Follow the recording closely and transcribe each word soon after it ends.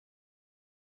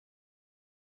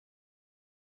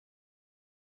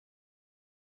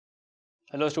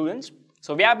Hello students.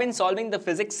 So we have been solving the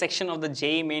physics section of the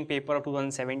JEE main paper of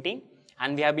 2017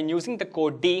 and we have been using the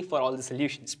code D for all the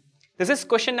solutions. This is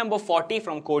question number 40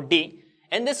 from code D.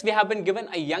 In this we have been given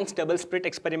a Young's double slit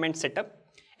experiment setup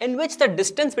in which the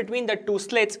distance between the two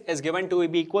slits is given to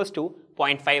be equals to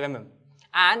 0.5 mm.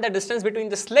 And the distance between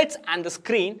the slits and the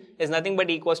screen is nothing but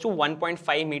equals to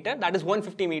 1.5 meter, that is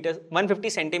 150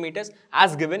 centimeters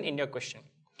as given in your question.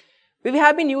 We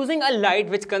have been using a light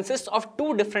which consists of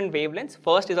two different wavelengths.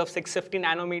 First is of 650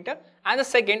 nanometer and the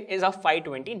second is of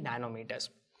 520 nanometers.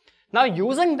 Now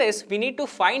using this, we need to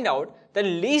find out the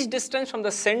least distance from the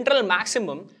central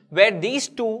maximum where these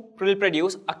two will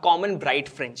produce a common bright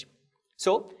fringe.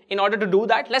 So in order to do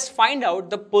that, let's find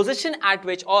out the position at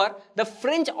which or the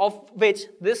fringe of which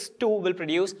this two will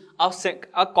produce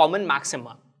a common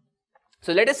maxima.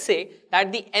 So let us say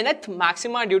that the nth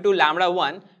maxima due to lambda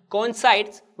 1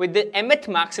 coincides with the mth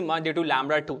maxima due to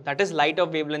lambda 2, that is light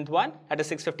of wavelength 1, that is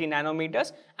 650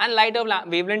 nanometers, and light of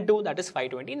wavelength 2, that is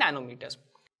 520 nanometers.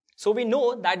 So we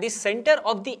know that the center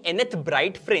of the nth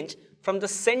bright fringe from the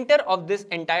center of this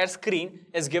entire screen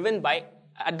is given by,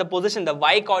 at the position, the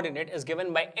y coordinate is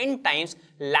given by n times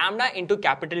lambda into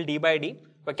capital D by D,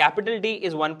 where capital D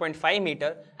is 1.5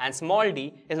 meter and small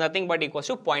d is nothing but equals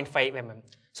to 0.5 mm.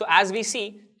 So as we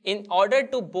see, in order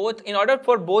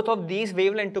for both of these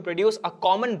wavelengths to produce a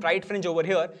common bright fringe over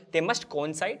here, they must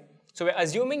coincide. So we're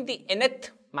assuming the nth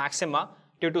maxima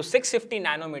due to 650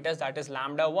 nanometers, that is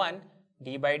lambda 1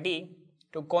 d by d,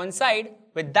 to coincide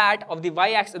with that of the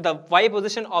y-axis, the y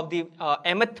position of the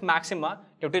mth maxima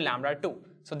due to lambda 2.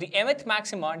 So the mth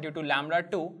maxima due to lambda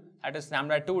 2, that is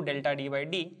lambda 2 delta d by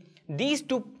d, these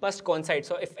two must coincide.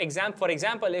 So if for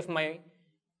example, if my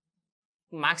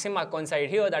maxima coincide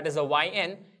here, that is the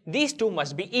yn, these two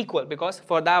must be equal, because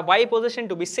for the y position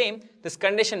to be same, this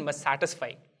condition must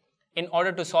satisfy. In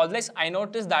order to solve this, I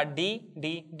notice that d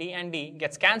and d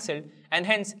gets cancelled, and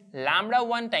hence lambda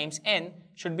 1 times n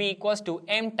should be equals to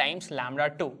m times lambda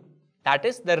 2. That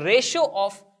is, the ratio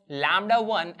of lambda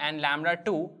 1 and lambda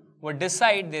 2 would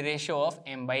decide the ratio of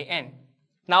m by n.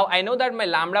 Now I know that my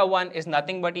lambda 1 is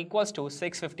nothing but equals to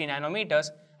 650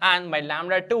 nanometers and my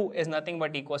lambda 2 is nothing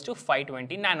but equals to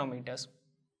 520 nanometers.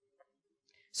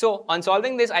 So on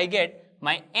solving this, I get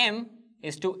my m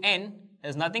is to n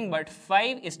is nothing but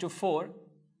 5:4.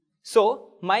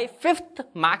 So my fifth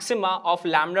maxima of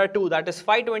lambda 2, that is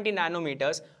 520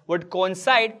 nanometers, would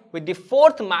coincide with the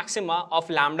fourth maxima of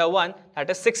lambda 1, that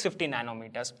is 650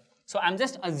 nanometers. So I'm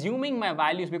just assuming my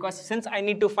values, because since I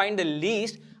need to find the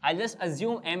least, I'll just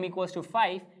assume m equals to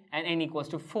 5 and n equals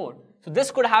to 4. So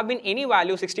this could have been any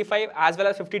value, 65 as well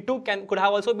as 52 could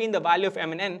have also been the value of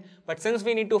m and n, but since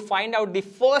we need to find out the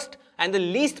first and the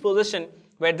least position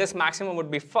where this maximum would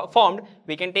be formed,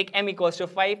 we can take m equals to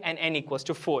 5 and n equals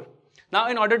to 4. Now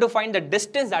in order to find the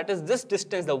distance, that is this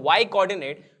distance, the y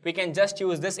coordinate, we can just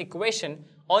use this equation.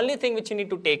 Only thing which you need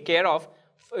to take care of,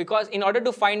 because in order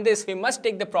to find this, we must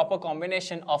take the proper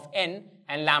combination of n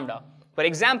and lambda. For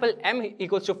example, m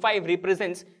equals to 5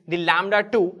 represents the lambda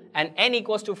 2 and n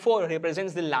equals to 4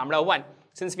 represents the lambda 1,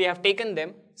 since we have taken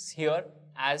them here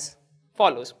as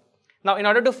follows. Now in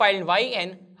order to find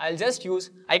yn,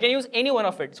 I can use any one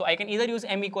of it. So I can either use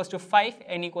m equals to 5,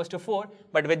 n equals to 4,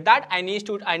 but with that I need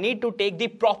to take the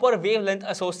proper wavelength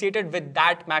associated with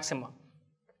that maxima.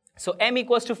 So m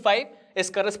equals to 5 is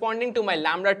corresponding to my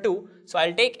lambda 2, so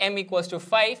I'll take m equals to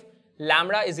 5,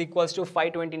 lambda is equals to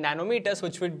 520 nanometers,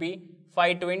 which would be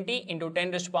 520 into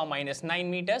 10 raised to power minus 9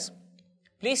 meters.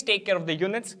 Please take care of the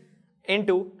units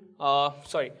into,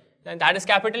 that is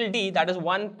capital D, that is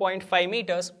 1.5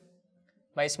 meters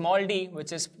by small d,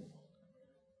 which is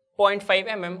 0.5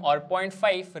 mm or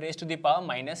 0.5 raised to the power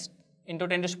minus into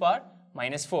 10 raised to power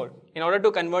minus 4 in order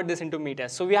to convert this into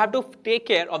meters. So we have to take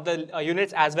care of the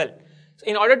units as well. So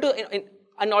in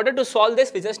order to solve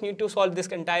this, we just need to solve this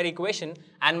entire equation,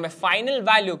 and my final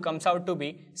value comes out to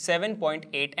be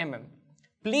 7.8 mm.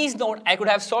 Please note, I could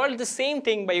have solved the same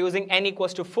thing by using n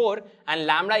equals to 4 and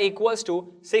lambda equals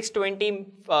to 620,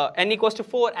 n equals to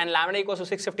 4 and lambda equals to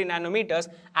 650 nanometers,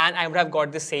 and I would have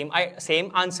got the same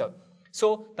answer.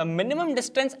 So the minimum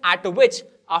distance at which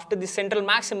after the central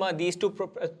maxima these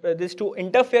two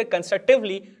interfere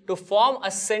constructively to form a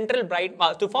central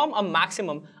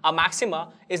a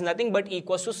maxima is nothing but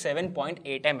equals to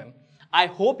 7.8 mm. I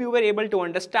hope you were able to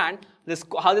understand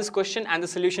how this question and the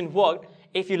solution worked.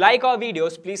 If you like our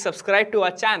videos, please subscribe to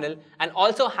our channel and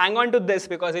also hang on to this,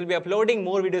 because we'll be uploading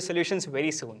more video solutions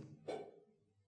very soon.